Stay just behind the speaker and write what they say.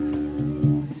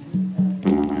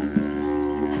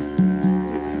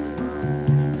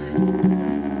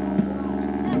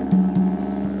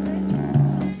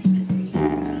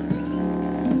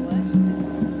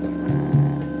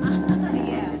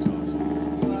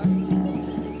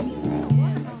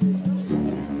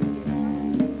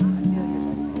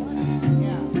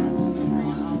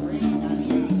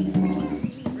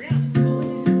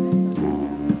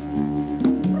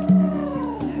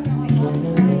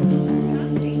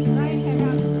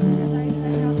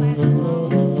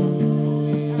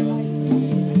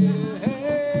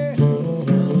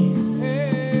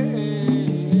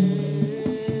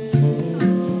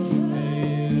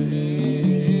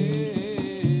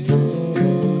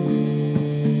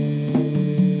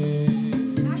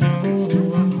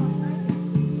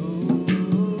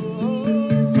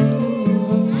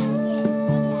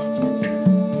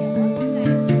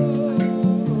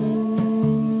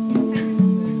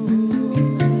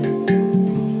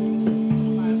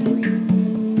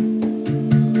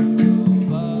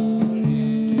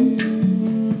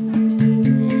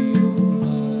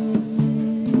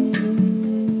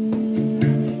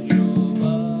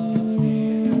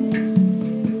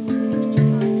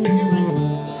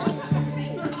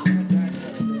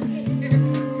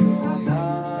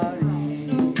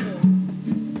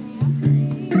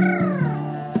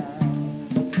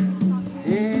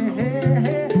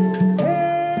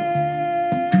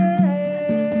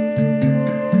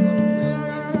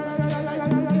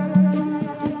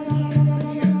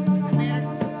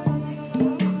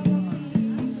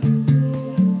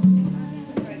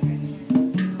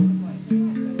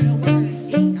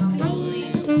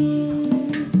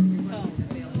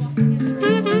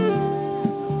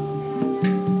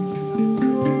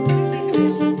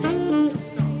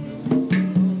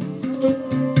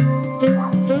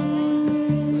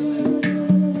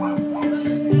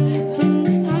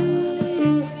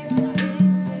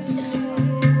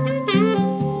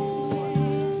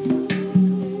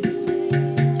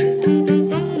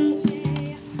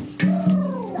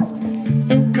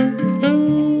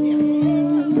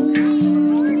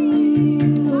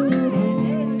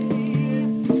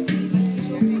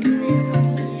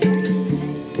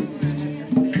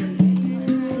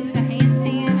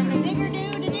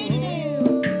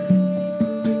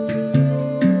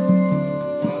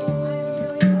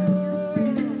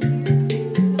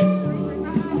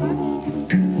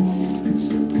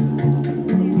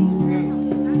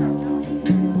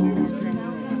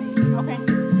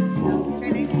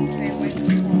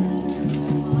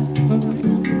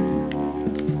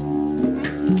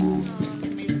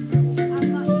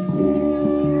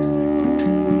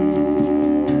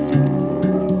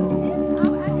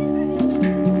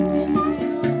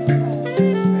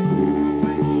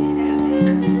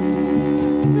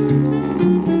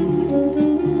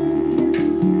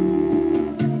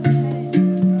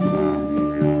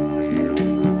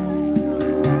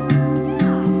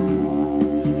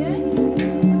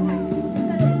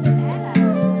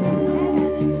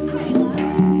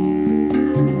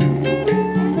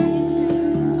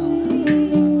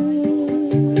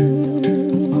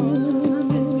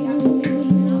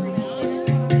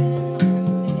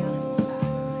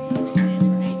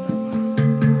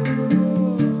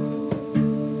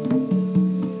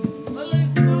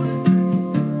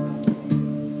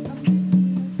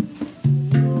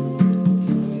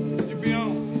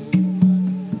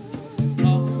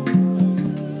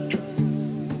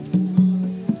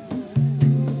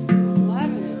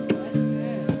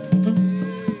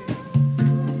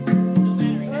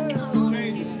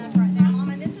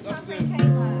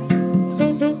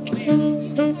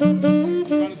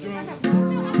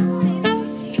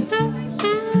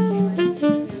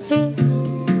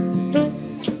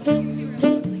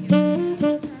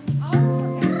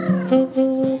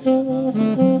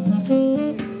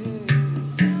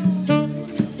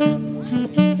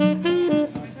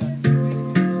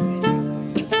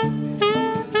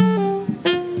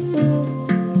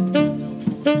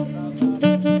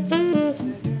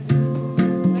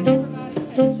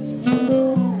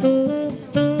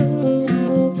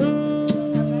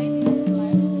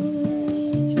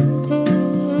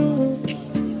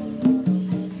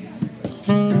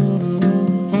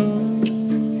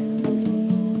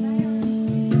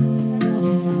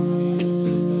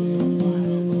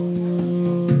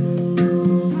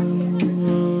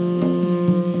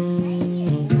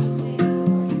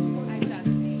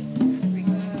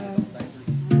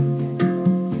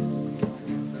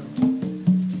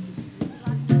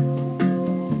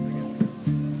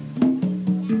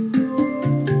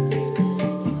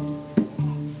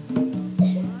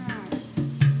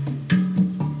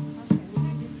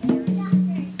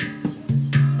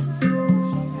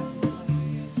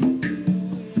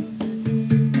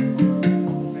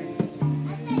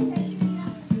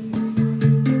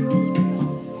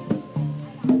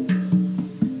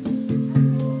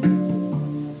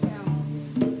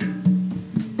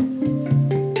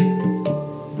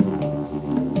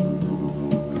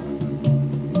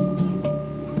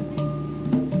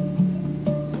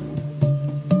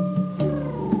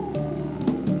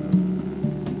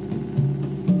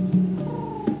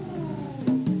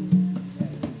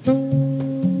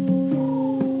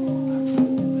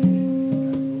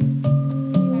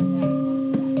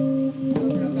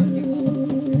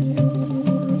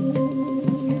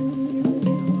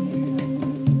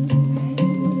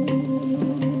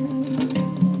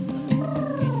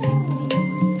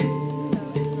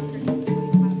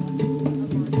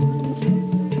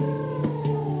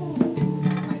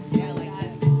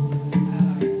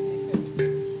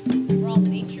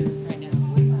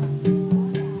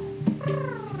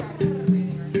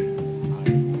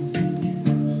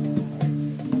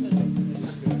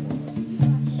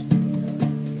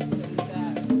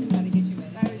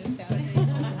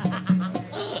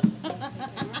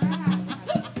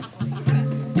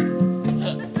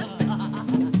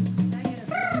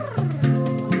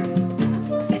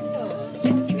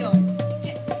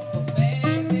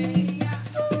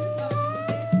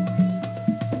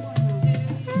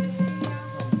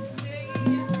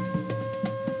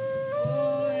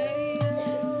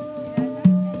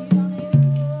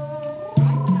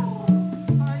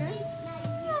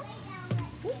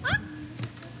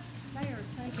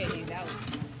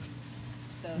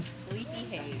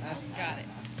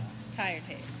tired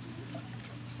head.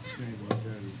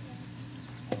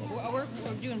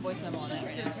 We're doing voice memo on that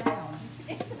right now.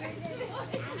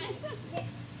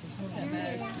 That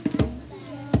matters.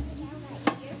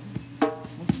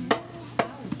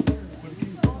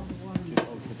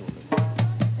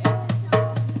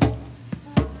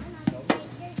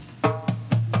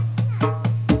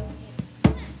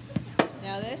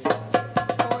 Now this,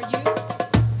 for you,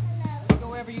 go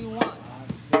wherever you want.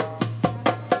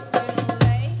 You're gonna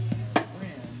lay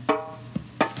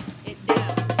it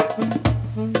down.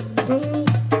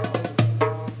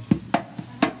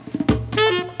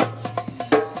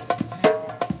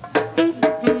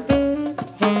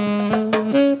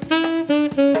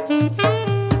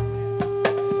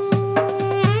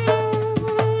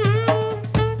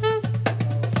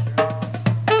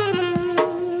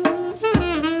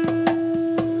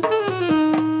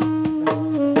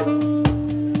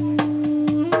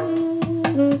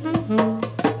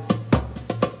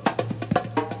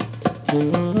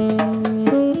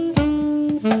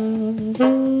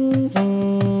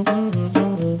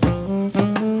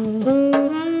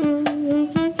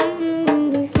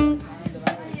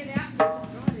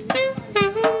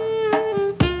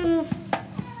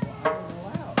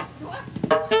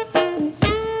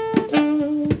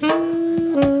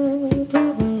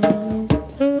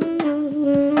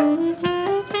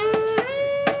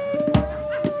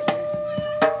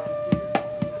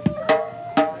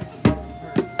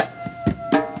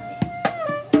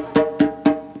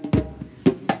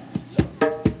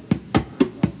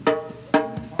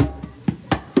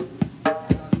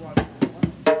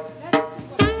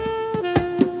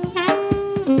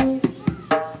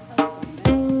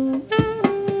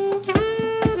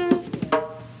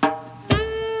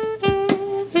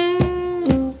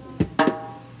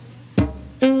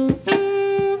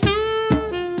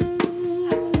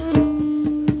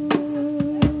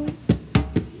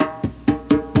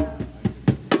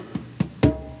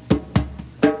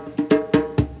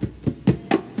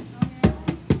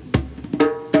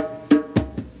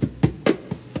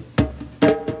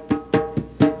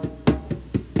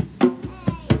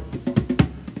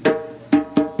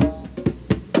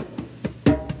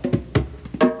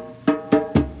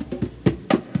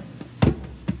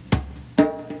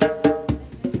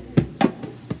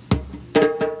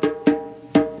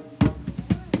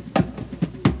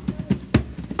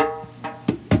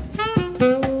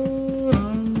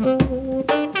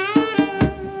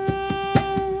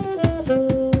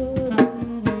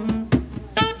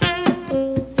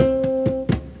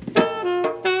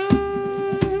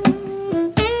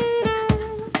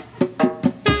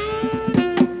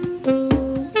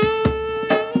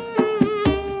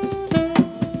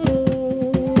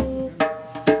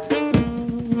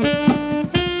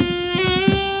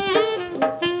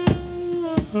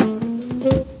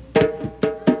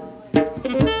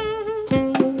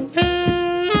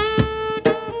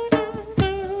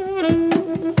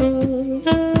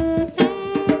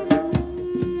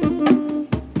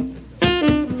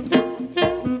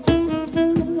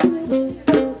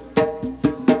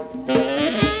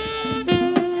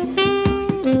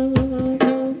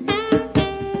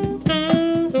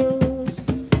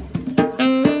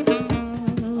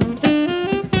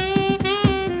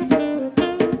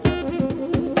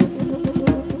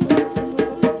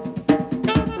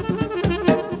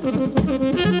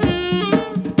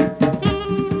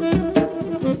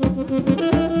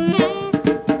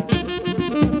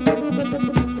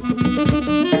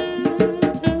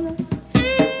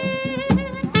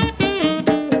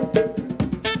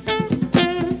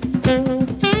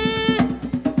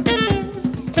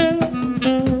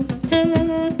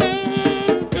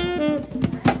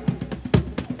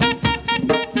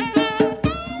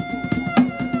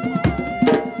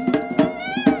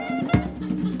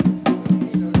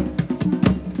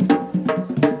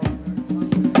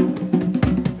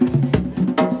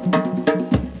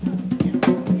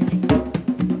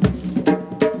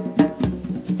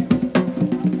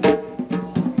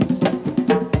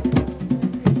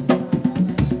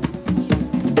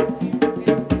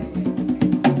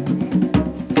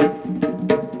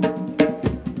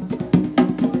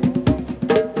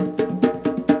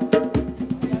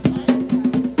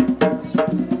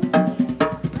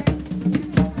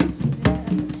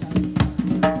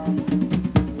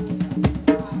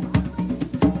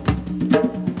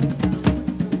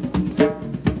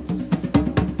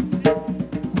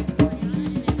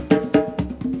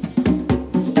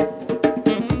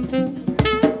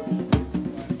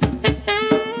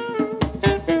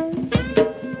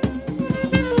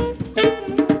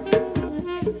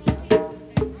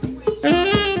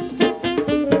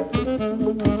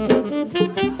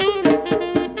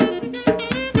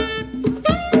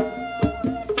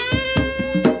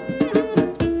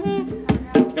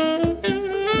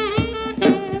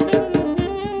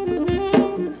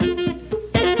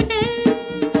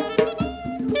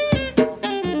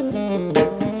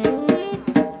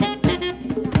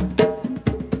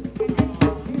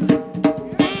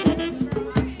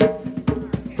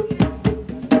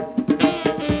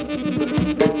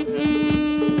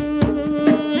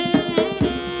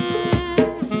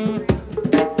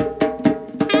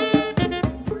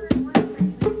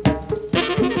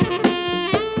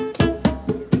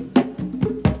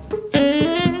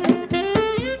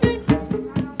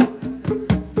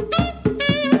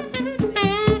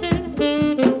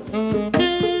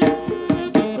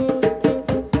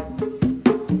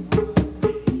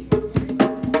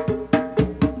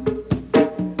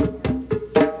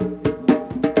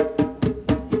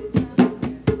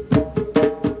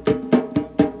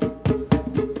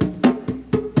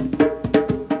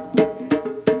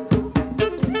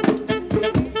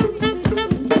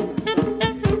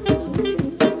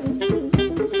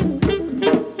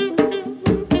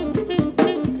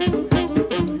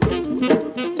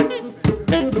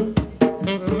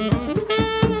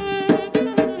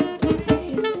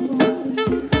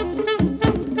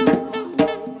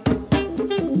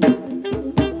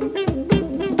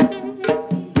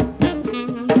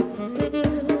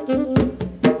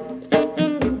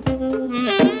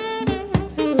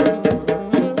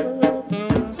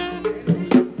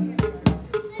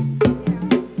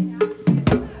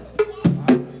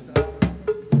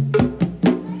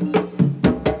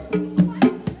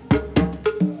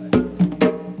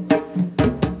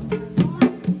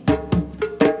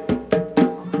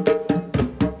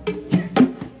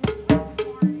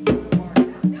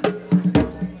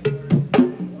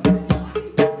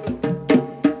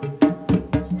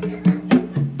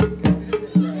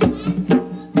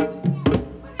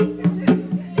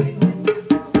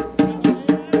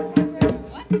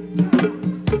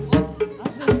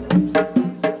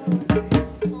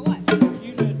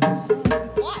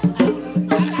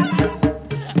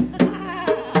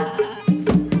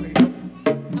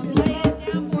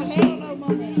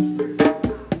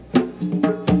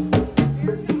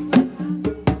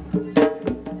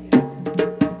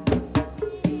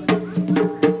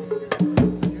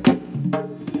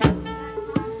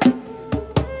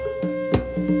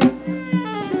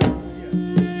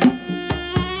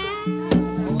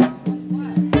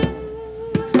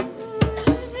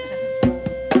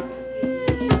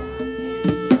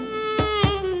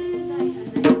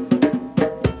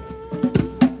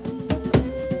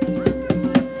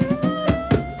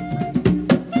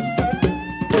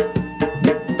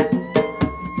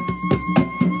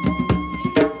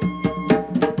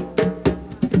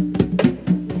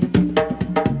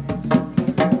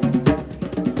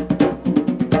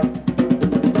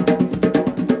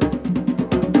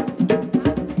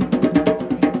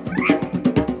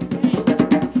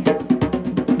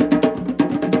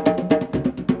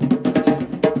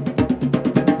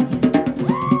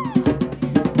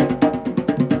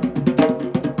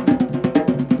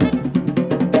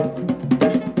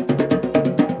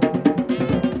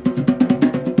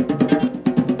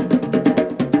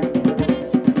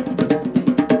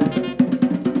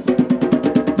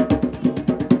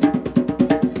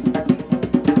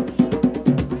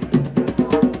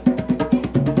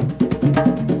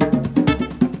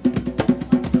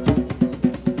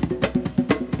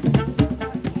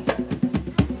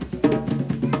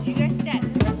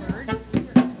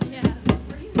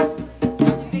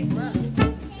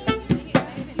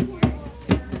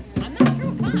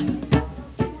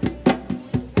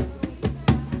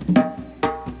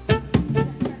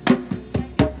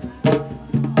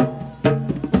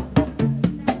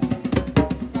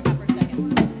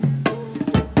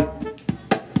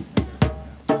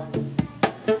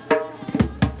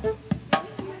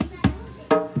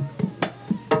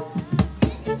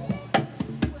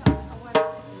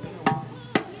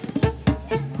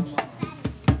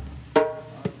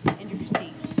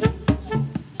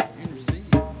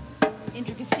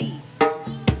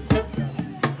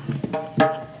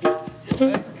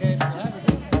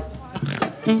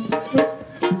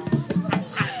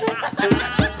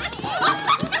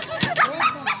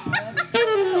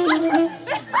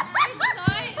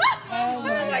 Oh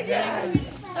my god!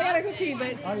 I gotta go pee,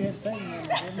 but Oh, you had to say it.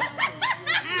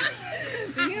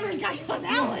 the universe got you on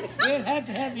that one. You'd have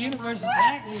to have the universe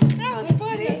attack me. That was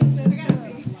funny.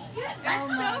 That's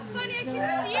so funny. I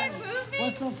can see it moving.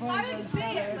 What's so funny? I didn't see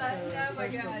it, but oh my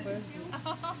god.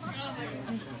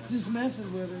 Just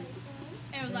messing with her.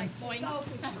 And it was like, boing.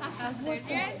 There's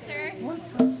your answer. What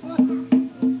the fuck?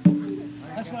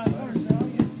 That's what I told her. So all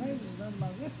you had to say was nothing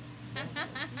about it.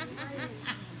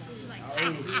 She's like, ah.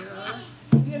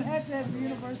 You'd have to have the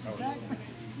universe attack me.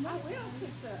 I will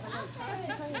fix it. I'm gonna try it.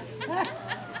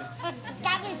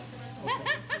 Got it.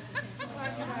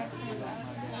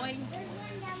 Boing.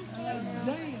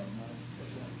 Damn.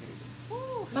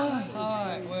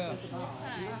 Alright, well.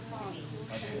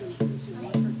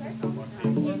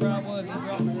 Wherever I was, he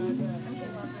brought me right back.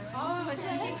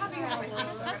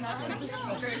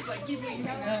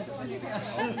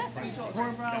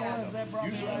 Wherever I was, that brought me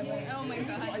right back. Oh my If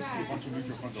I god. see a bunch of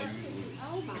mutual funds, I'll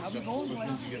usually accept going this. But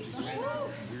places. since you get these random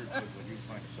weird places, like you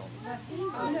trying to sell this.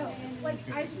 Oh no! Like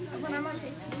I just when I'm on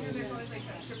Facebook, you know, there's always like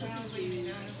that strip of people, you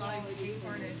know, and it's always like hates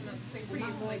on it, and it's like pretty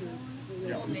like.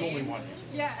 Yeah, there's only one.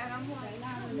 Yeah, and I'm like, I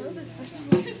don't know this person.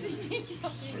 What is he? Yeah,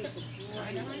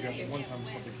 one time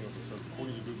something came up that said,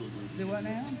 according to Google Group, Do what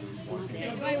now? there's one. Do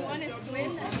I want to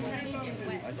swim? I'm trying to get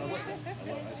wet. I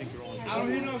think they're all in I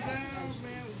don't hear no sounds,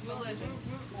 man. The legend.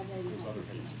 There's other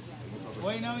cases. And there's other-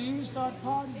 Wait, no, you can start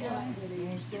parties down. You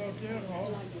want to start there,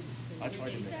 Paul? I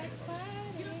tried to make it.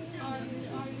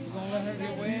 We're gonna let her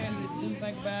get wet and didn't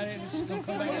think about it. She's gonna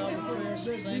come back over for us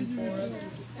and sing for us.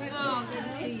 Oh, good to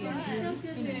see you.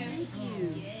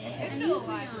 It's still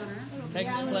alive. Take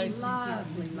us places.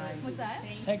 What's that?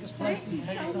 Take us places.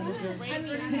 Take us on the trip. Did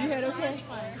your head okay?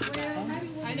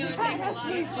 I know it takes a lot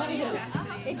Pretty of funny.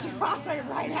 capacity. It dropped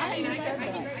right after you said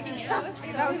that. I can get this.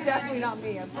 That was definitely not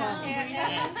me. I'm telling you.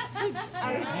 I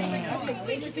was like,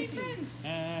 intricacy.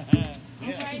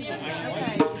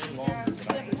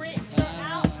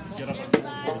 Get up at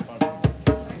 45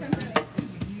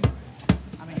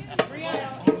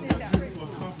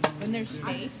 When there's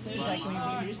space, it's like when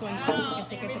you're just going, you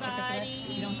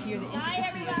don't hear the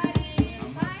intricacy of it. You know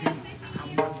what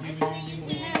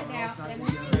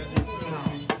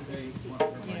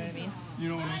I mean? You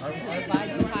know what I'm saying? Buy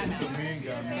some time out. Me and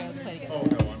God. Okay, let's play together. Oh,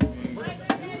 no, I'm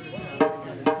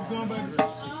Going back.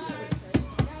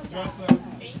 Got some.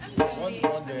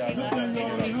 one day I won't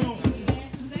have to go.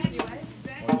 One day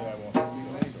I won't have to go.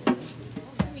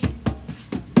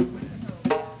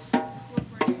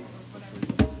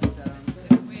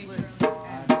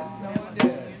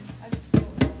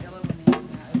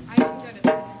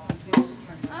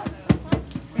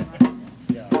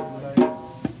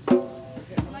 So.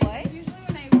 Like, usually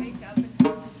when I wake up and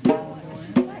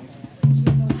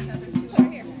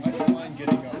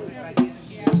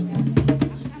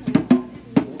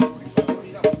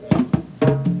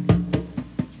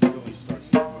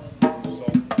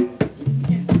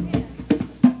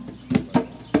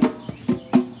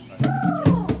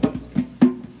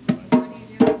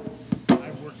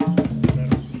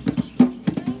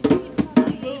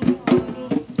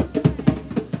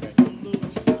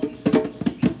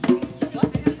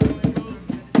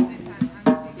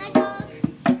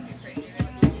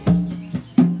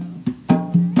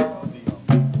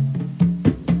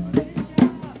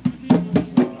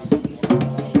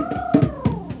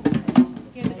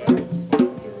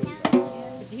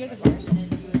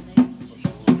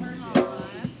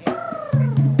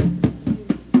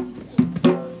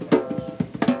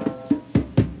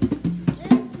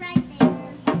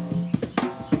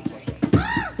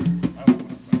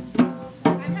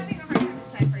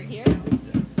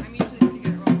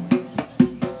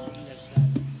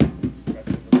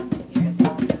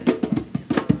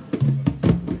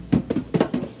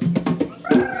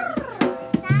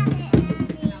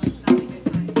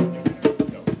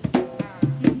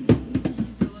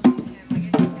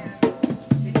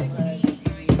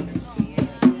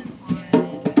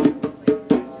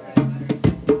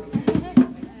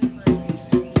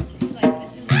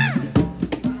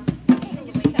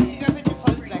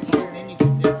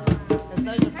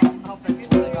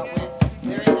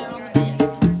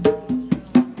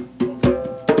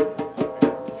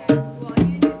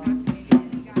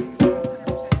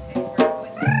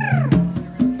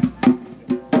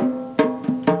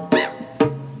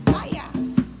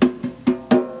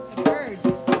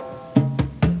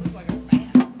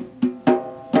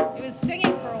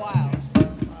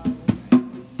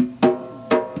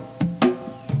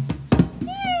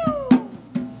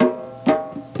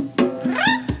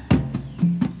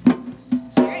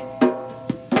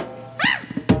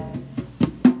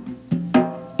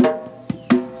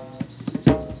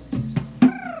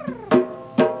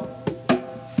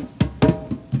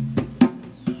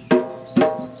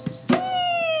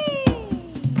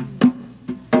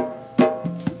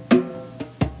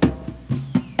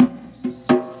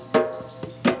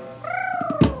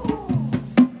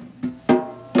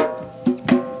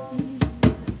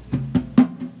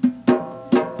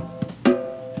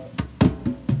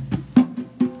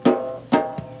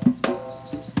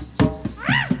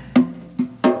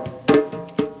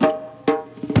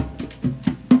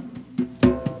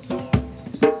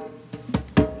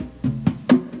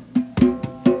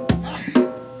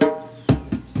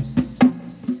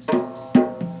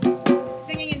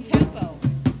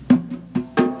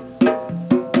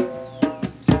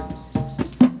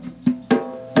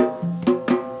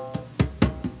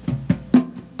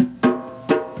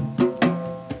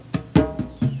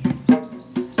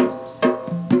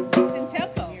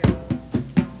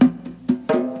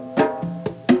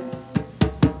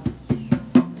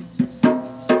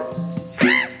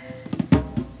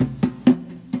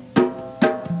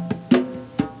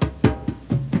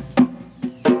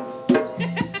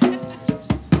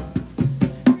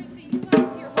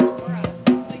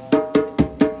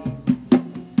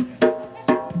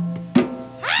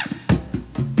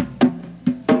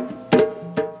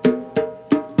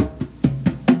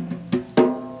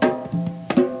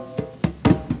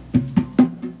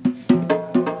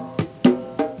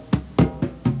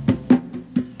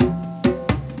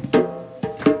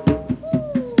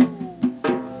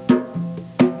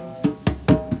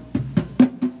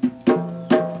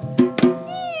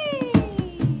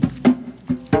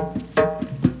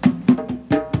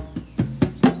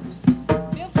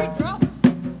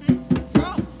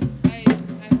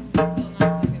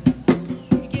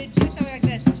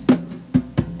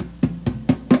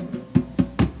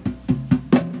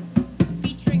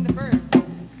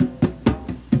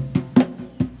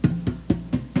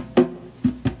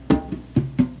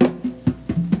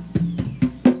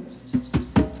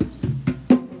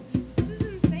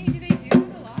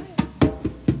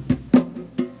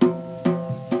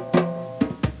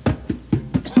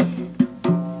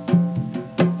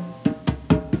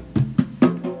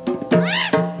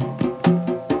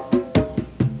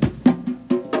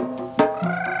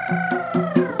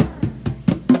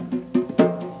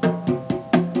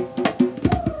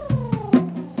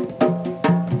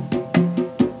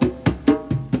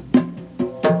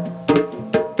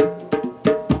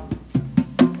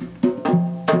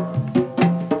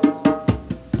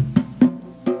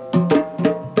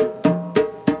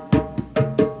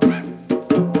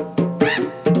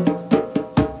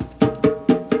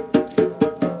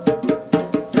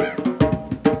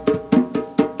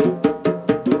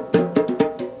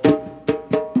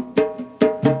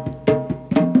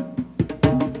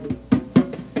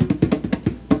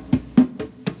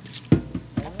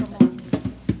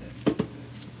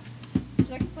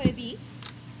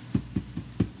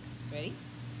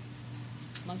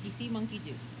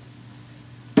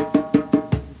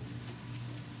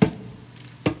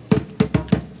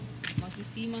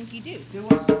see monkey do. Do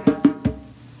what she does.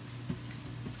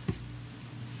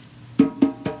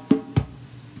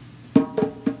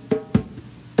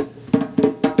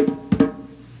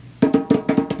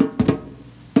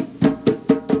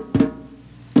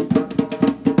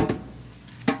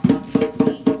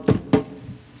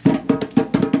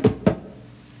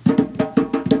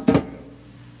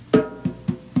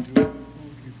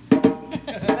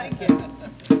 Thank you.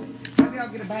 Maybe I'll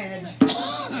get a badge.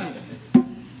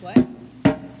 What?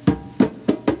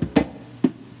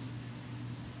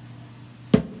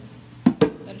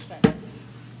 Let her start.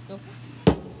 Go.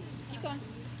 Keep going.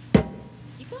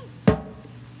 Keep going.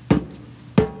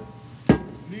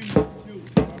 Need to do.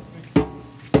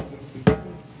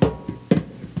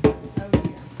 Oh,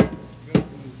 yeah.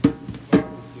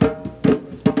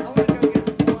 I want to go get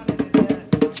some unedited.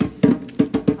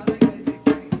 I think they'd be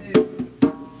pretty too.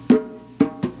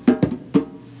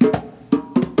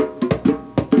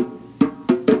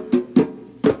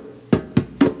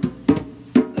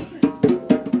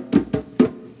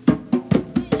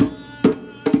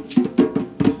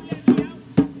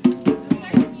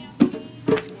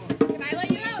 Can I let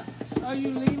you out? Are you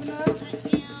leaving us?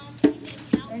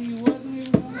 And you wasn't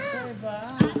even going to say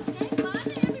bye?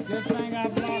 Good thing I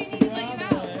blocked the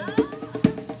driveway.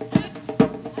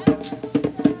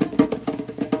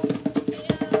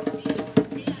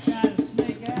 Trying to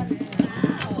sneak out here.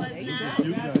 Oh, there you go.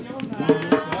 You That's guys, your on knife.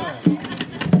 your side.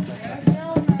 That's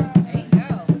your knife. There you go.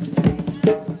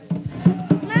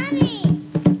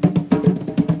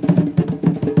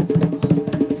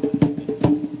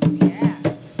 Yeah.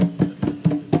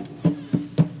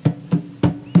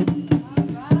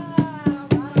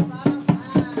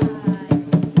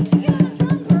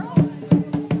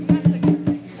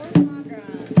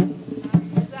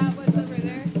 Is that what's over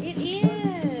there?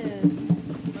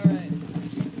 Alright.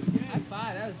 High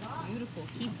five. That was beautiful.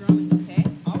 Keep drumming, okay?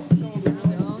 I was told to run.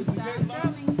 Don't Is the stop gate locked?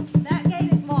 drumming. That gate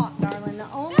is locked, darling. The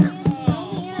only in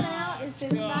and out is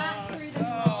this back through the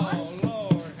garage. Oh,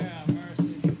 Lord, have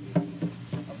mercy.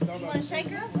 I thought You I want to was shake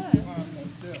her?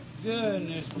 step.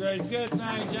 Goodness gracious. Good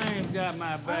thing James got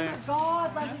my Oh my back.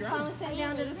 God, like it's finally sitting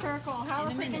down to the circle.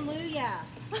 Hallelujah.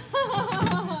 Did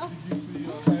you see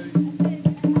your lady?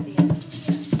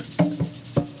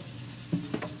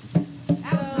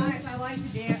 That was nice. I like the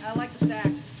dance. I like the sax.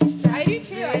 I do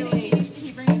too. I think he needs to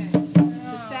keep bringing it.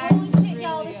 The sax Holy is shit, really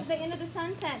y'all, this is the end of the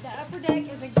sunset. The upper deck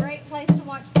is a great place to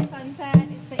watch the sunset.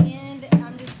 It's the end.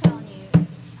 I'm just telling you.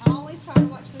 I always try to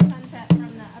watch the sunset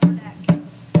from the upper deck.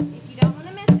 If you don't want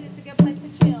to miss it, it's a good place to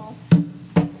chill.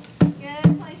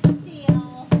 Good place to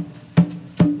chill.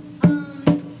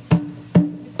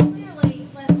 Which clearly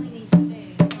Leslie needs to do.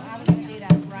 So I was going to do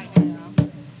that right now.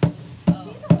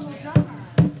 She's a little drummer.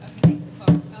 Okay, take the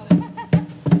car. Oh.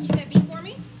 Set beat for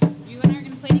me. You and I are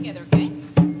gonna play together, okay?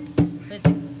 But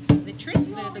the trick,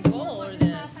 the goal, or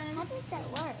the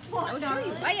I will show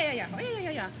you. Oh yeah. Oh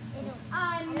yeah.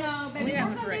 I know, baby. Leave that We're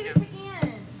one for going to right do this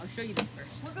again. I'll show you this first.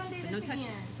 We're going to do No this touching.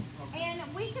 again. And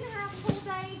we can have pool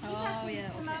days. You Oh, guys can yeah,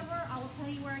 just come okay. over. I will tell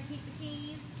you where I keep the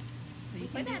keys. So you We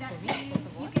play can do that that for too. me.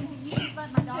 Por favor. You can let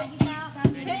my doggies out.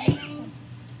 That'd be amazing.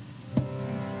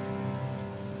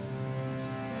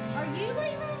 Are you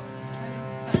leaving?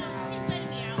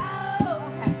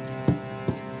 Oh, okay.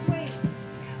 Sweet.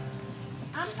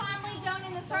 I'm finally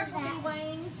joining the circle,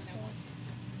 Dwayne.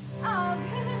 Oh,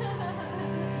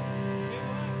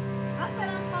 I said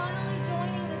I'm finally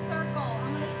joining the circle.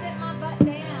 I'm going to sit my butt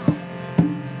down.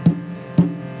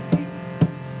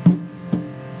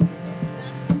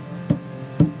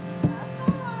 That's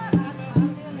all right. I'm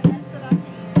doing the best that I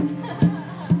can.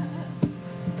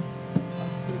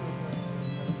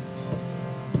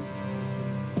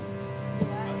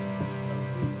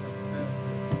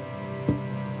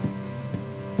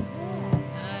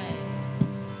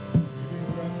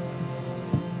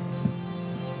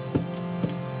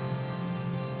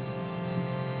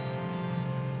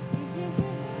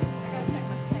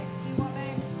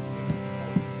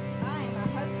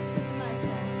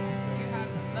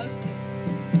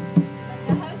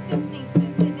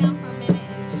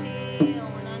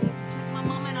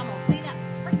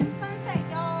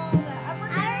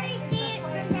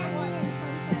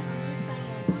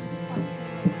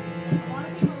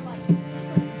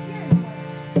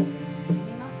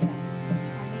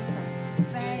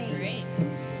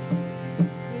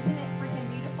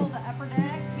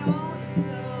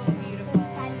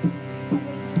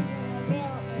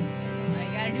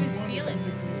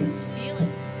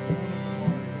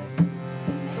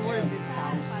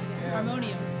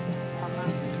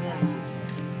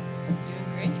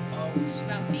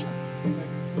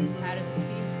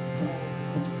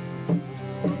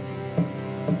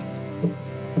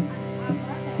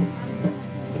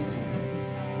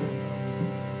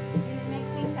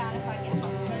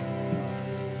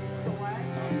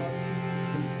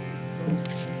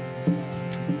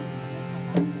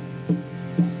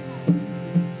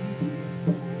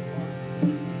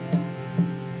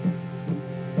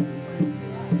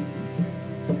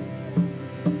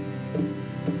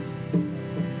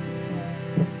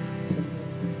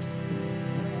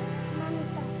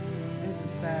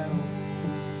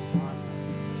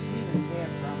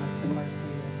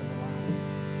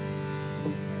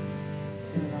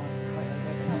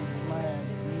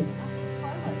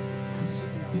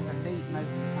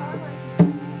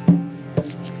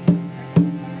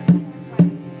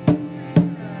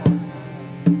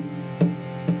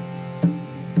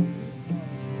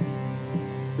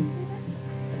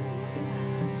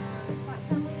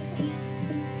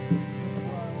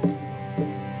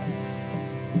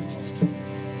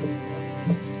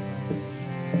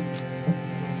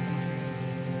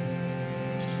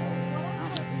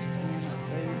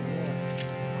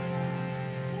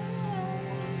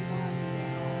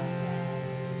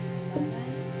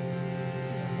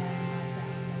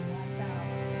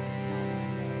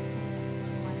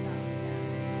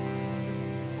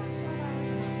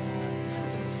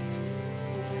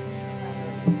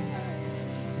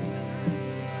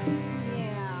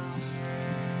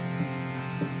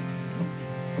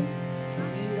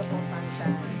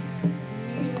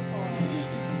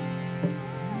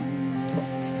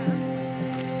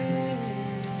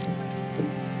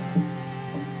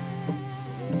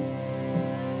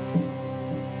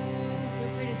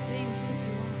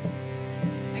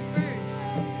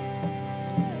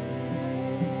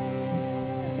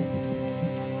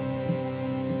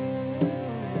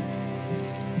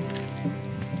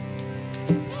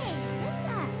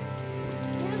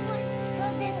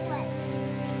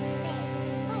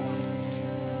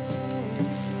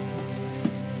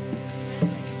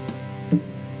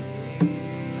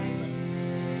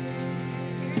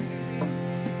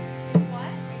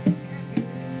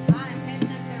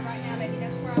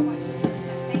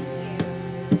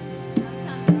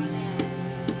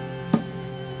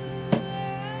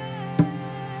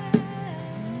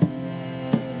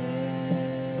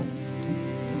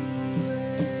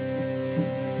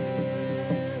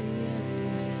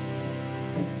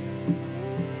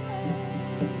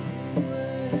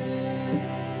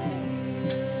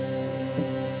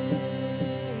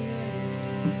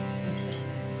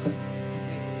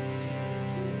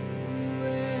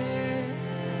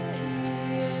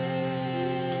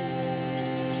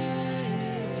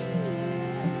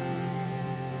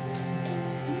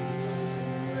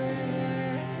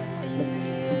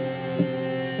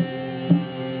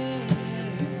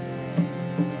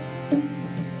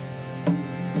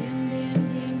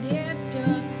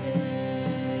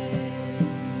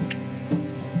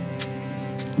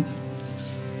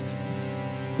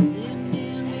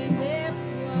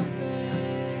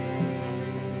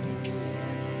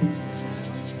 Sing.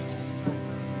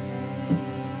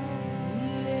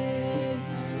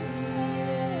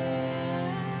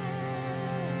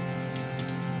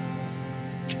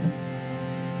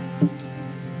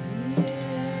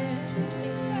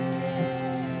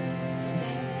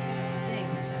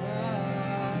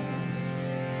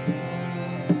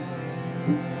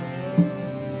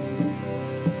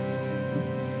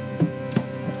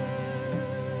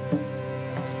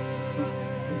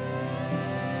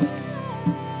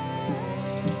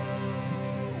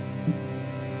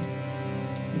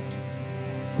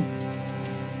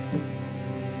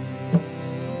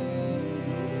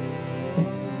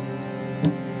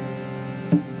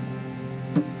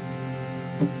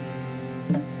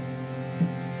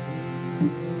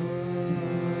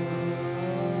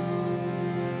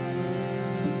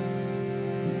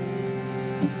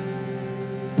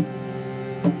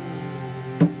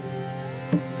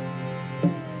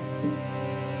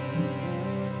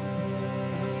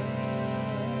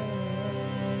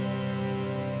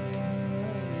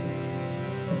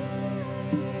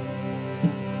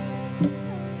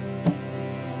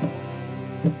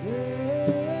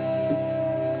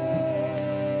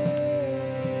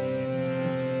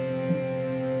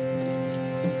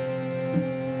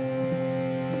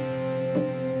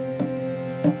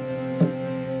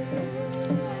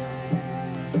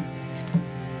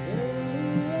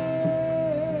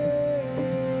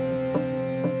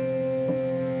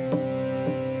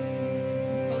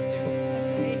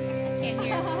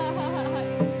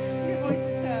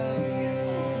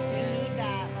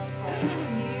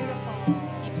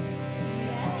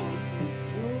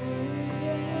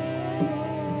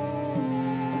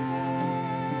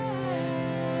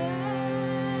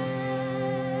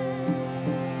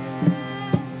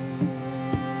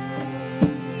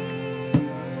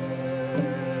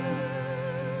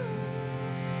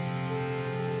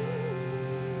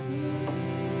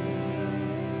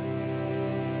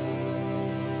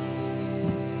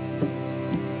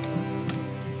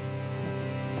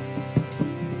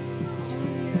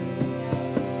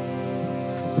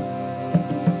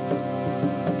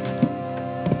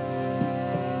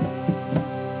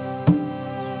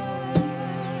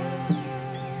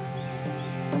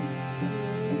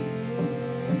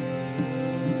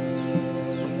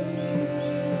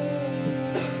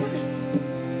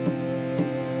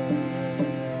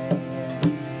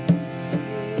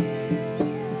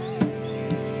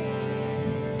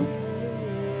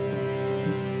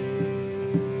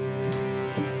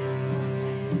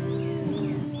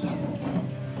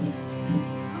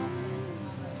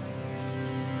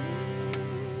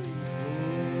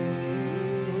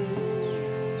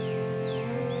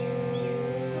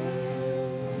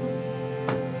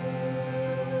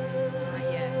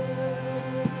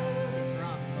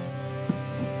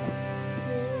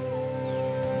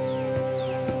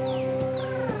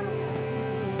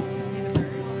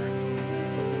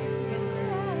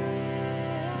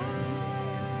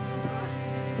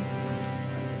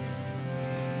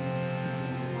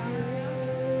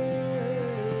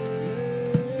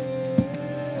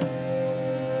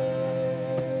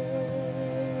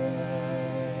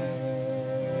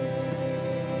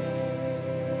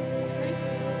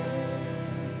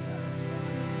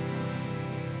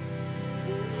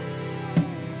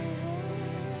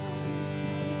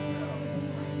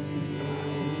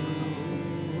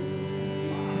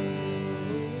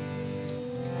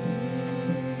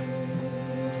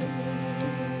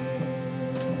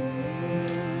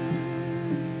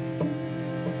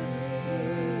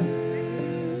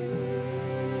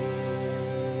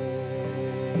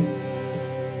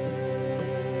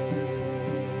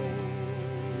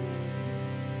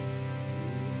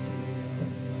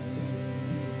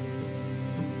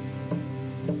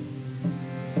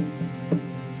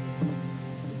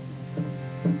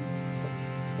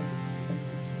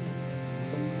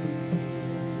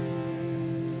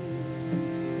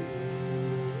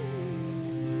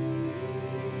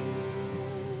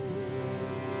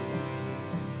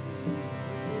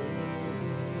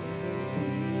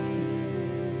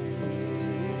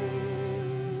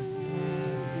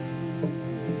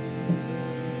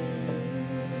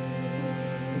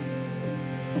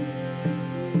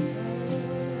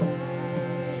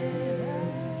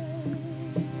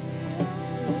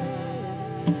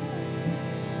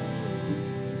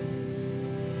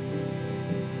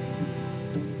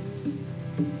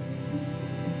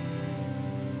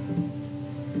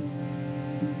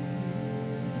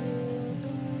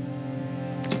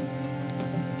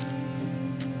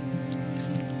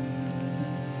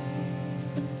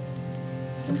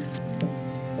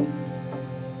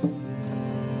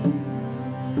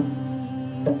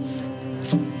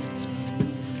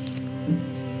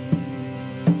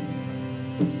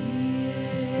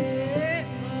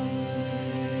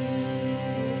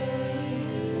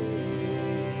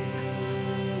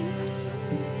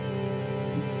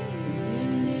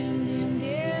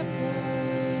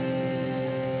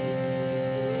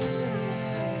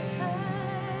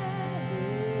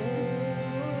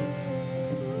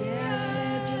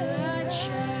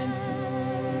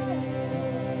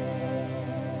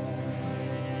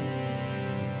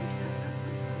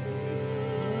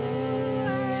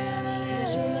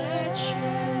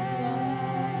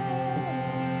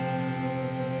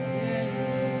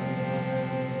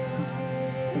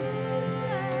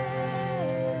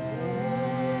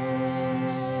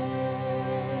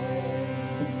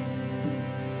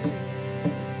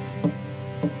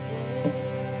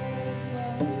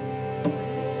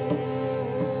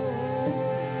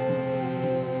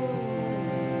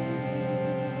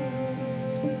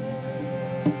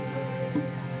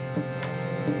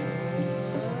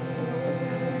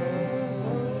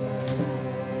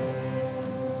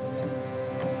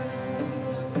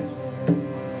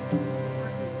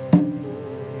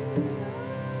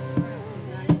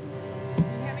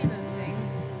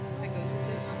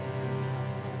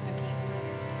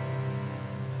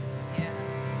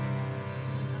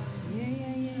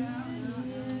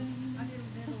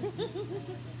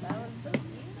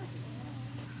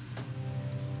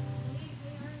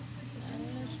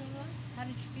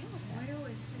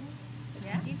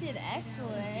 did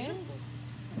excellent.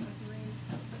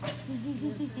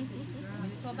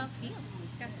 It's all about feel. You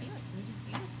just gotta feel it. You just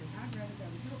beautifully.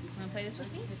 Want to play this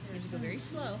with me? You have to go very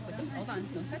slow. But don't, hold on,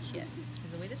 don't touch yet.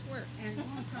 Because the way this works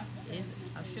is,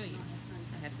 I'll show you.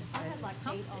 I have to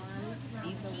pump this.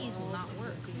 These keys will not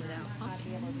work without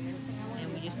pumping.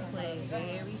 And we just play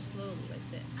very slowly like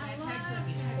this.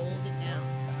 You just hold it down.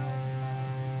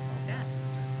 Like that.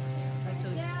 Right,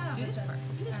 so do this part.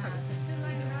 Do this part with me.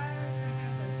 There you go.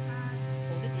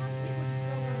 Hold it down. There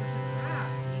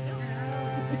you go.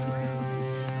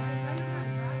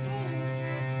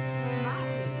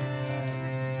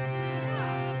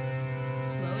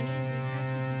 Slow and easy.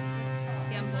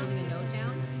 See, I'm holding a note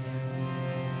down.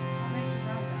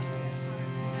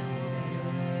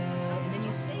 And then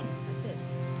you sing like this.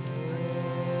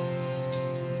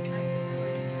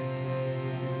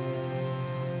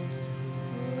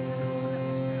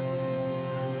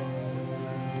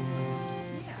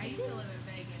 I used to live in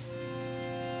Vegas.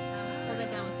 Hold that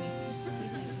down with me.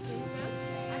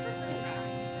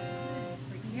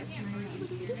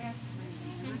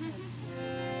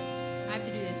 I have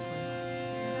to do this one.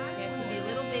 You have to be a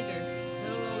little bigger, a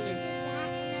little older.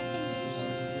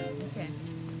 Okay.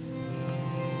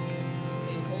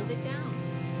 You hold it down.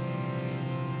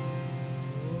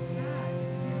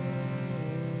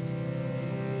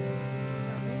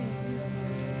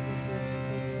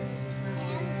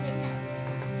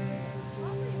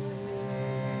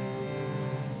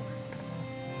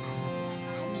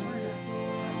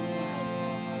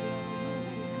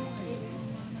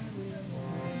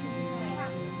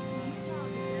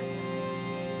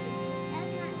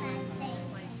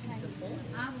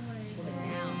 Hold it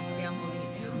down. See, I'm holding it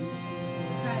down.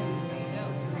 There you go.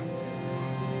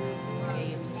 Okay,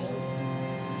 you have to hold it.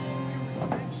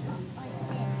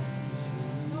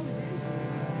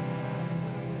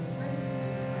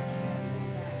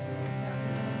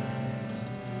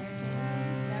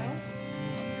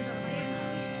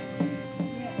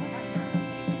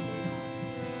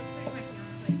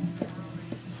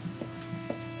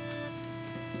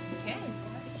 Okay,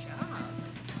 good job.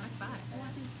 High five.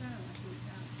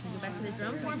 Go back to the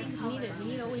drum for me because we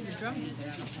need always a drum beat. We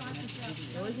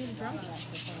always need a drum beat.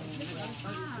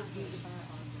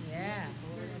 Yeah.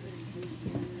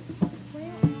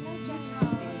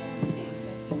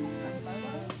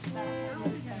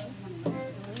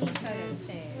 Photos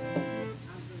too.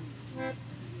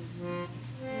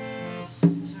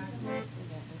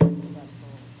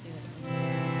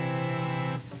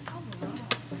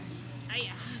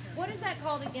 What is that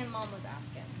called again? Mom was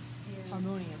asking.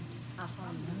 Harmonium. A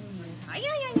harmonium.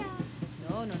 Yeah.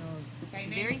 No. It's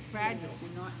very fragile. Do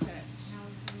not touch.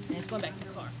 And it's going back to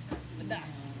the car. With that.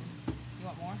 You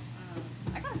want more?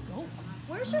 I gotta go.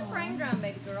 Where's your frame drum,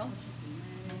 baby girl?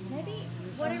 Maybe I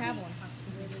don't whatever. have one.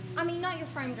 I mean, not your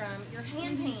frame drum. Your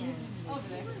hand.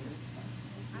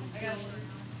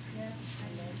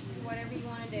 Whatever you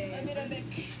want to do.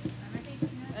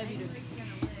 Love you, too.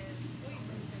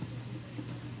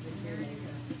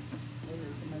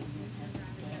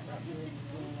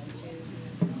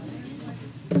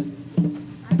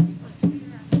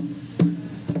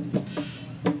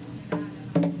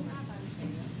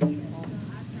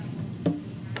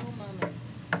 Little moments.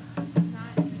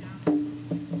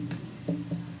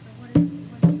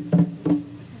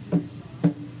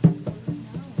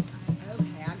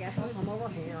 Okay, I guess I'll come over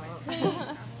here.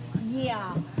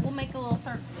 Yeah, we'll make a little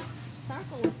circle.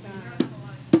 Circle with that.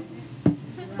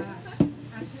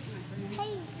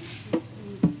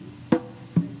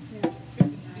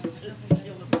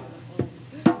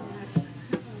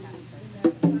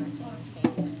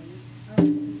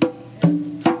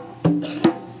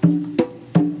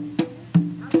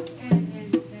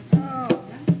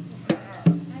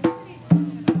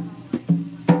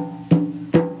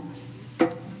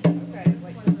 Okay,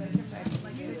 wait till they come back.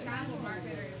 Like in the travel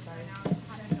market or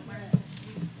I don't know where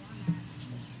we want at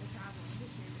the travel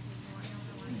industry because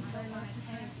I don't want to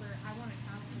pay for I want to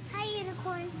travel. Hi,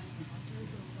 unicorn.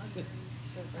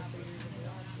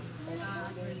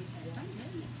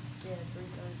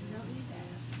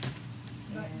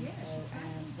 But yes,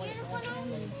 Unicorn on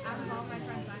out of all my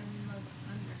friends, I'm the most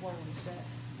under. Is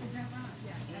that right?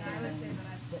 Yeah, and I would say that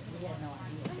I've.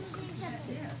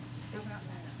 Yes. How about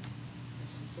that?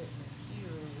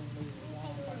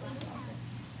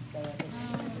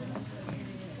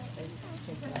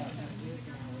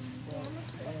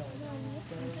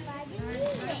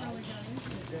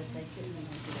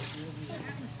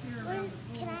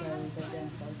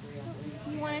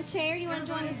 You want a chair? Do you want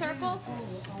to join the circle?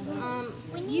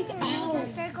 We You need can.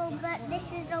 a circle, but this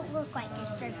don't look like a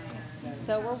circle. So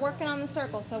So we're working on the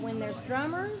circle. So when there's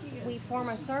drummers, we form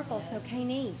a circle. So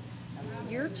Kanice,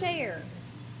 your chair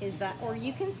is that, or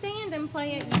you can stand and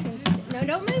play it. You can no,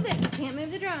 don't move it. You can't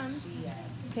move the drums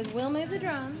because we'll move the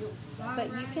drums.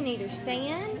 But you can either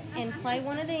stand and play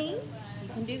one of these. You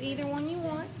can do either one you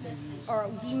want.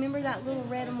 Or do you remember that little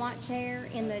red and white chair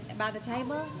in the by the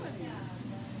table?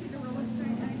 She's a real estate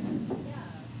agent.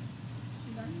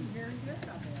 She must be very good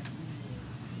about that.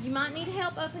 You might need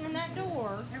help opening that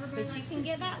door, but you can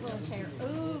get that little chair.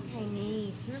 Ooh,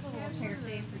 Kanice, here's a little chair too for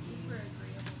you.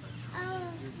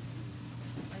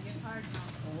 Like it's hard not.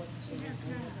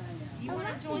 You want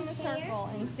to join the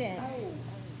circle and sit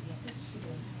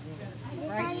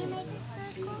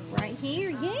right here?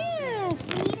 Yes.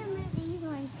 We need to move these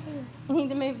ones too. You need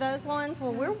to move those ones.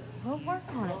 Well, we'll work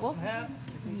on it.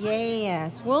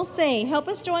 Yes, we'll see. Help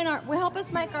us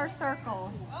make our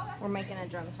circle. We're making a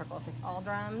drum circle. If it's all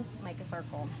drums, make a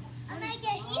circle. I make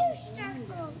a huge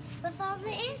circle with all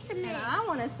the instruments. I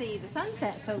want to see the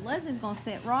sunset, so Leslie's going to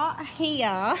sit right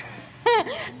here.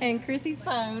 And Chrissy's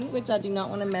phone, which I do not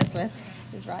want to mess with,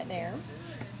 is right there.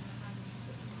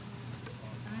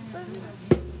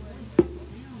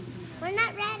 We're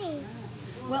not ready.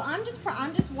 Well, I'm just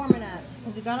warming up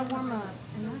because you got to warm up.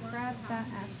 And I grabbed that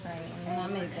ashtray and then I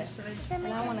moved it.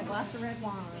 And I want a glass of red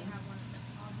wine.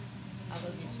 I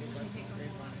will get you a glass of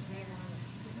red wine.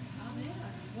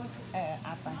 I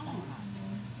think that.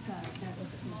 So that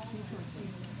was two choices.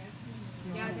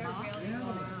 Yeah, they're really good. I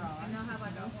know how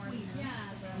about the horn.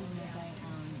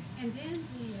 And then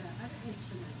the other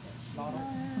instrumentation. I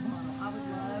would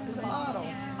love the bottle. I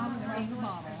would love the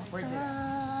bottle. Where's it?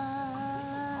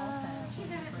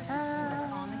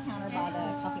 On the counter by the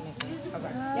coffee maker.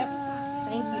 Okay. Yep.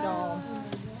 Thank you, doll.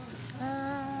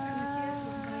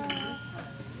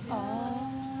 Oh,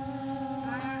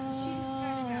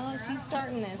 she's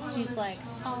starting this. She's like,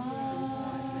 oh.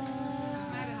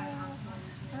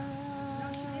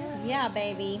 Yeah,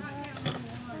 baby.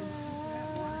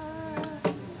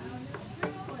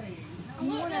 You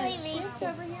want to shift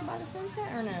over here by the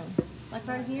sunset or no? Like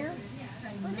right here?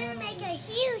 We're going to make a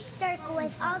huge circle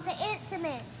with all the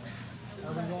instruments.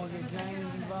 Are we going to get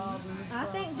James involved in this? I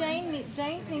think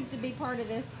James needs to be part of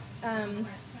this,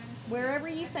 wherever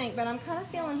you think, but I'm kind of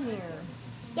feeling here.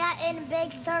 Yeah, in a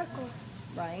big circle.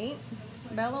 Right?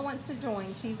 Bella wants to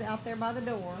join. She's out there by the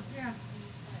door. Yeah.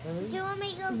 Do you want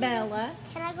me to go get her? Bella.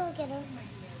 Can I go get her?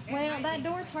 Well, that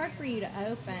door's hard for you to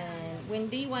open. When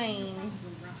Dwayne.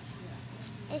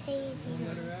 It's easy.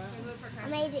 I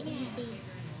made it easy.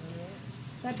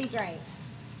 That'd be great.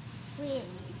 Wait.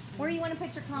 Where do you want to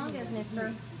put your congas,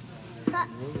 mister? But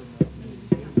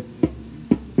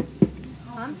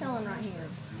I'm feeling right here.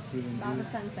 By the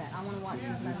sunset. I want to watch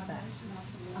the sunset.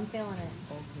 I'm feeling it.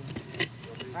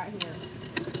 Right here.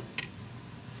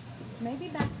 Maybe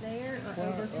back there or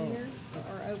over here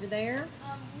or over there.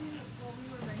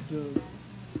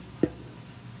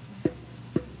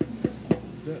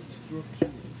 That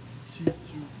structure keeps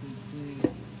you from seeing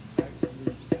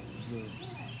actually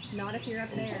Not if you're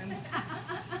up there.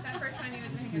 That first time you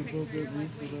was the taking a above picture, that you're like,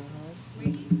 roof of that house.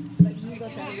 But you look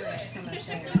over it from up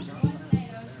there.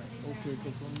 Okay,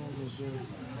 because I know that there's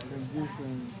and this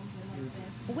and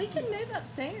Well, we can move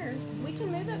upstairs. We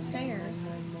can move upstairs.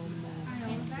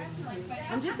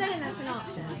 I'm just saying that's an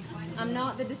option. I'm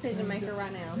not the decision maker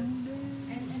right now.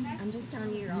 I'm just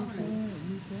telling you your options.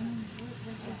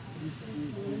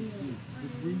 the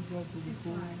breeze off of the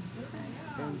pool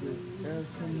and the air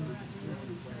coming.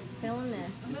 Feeling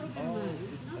this.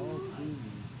 It's all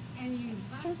season.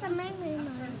 can somebody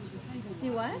move mine?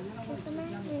 Do what? Can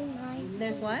somebody move mine?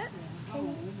 There's what? Can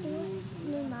you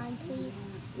move mine, please?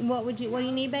 What do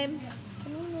you need, babe?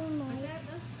 Can you move mine?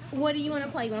 What do you want to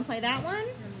play? You want to play that one?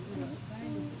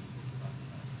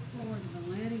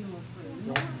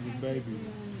 The baby.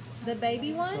 The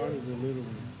baby one? Part of the little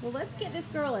one. Well, let's get this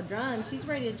girl a drum. She's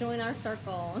ready to join our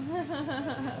circle.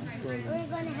 We're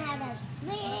going to have a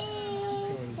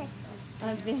big circle.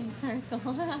 A big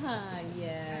circle.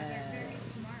 Yes.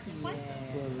 Yes.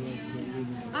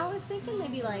 I was thinking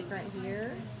maybe like right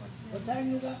here. What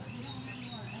time you got?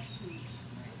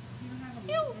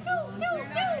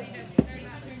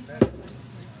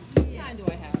 What time do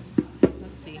I have?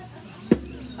 Let's see.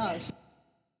 Oh,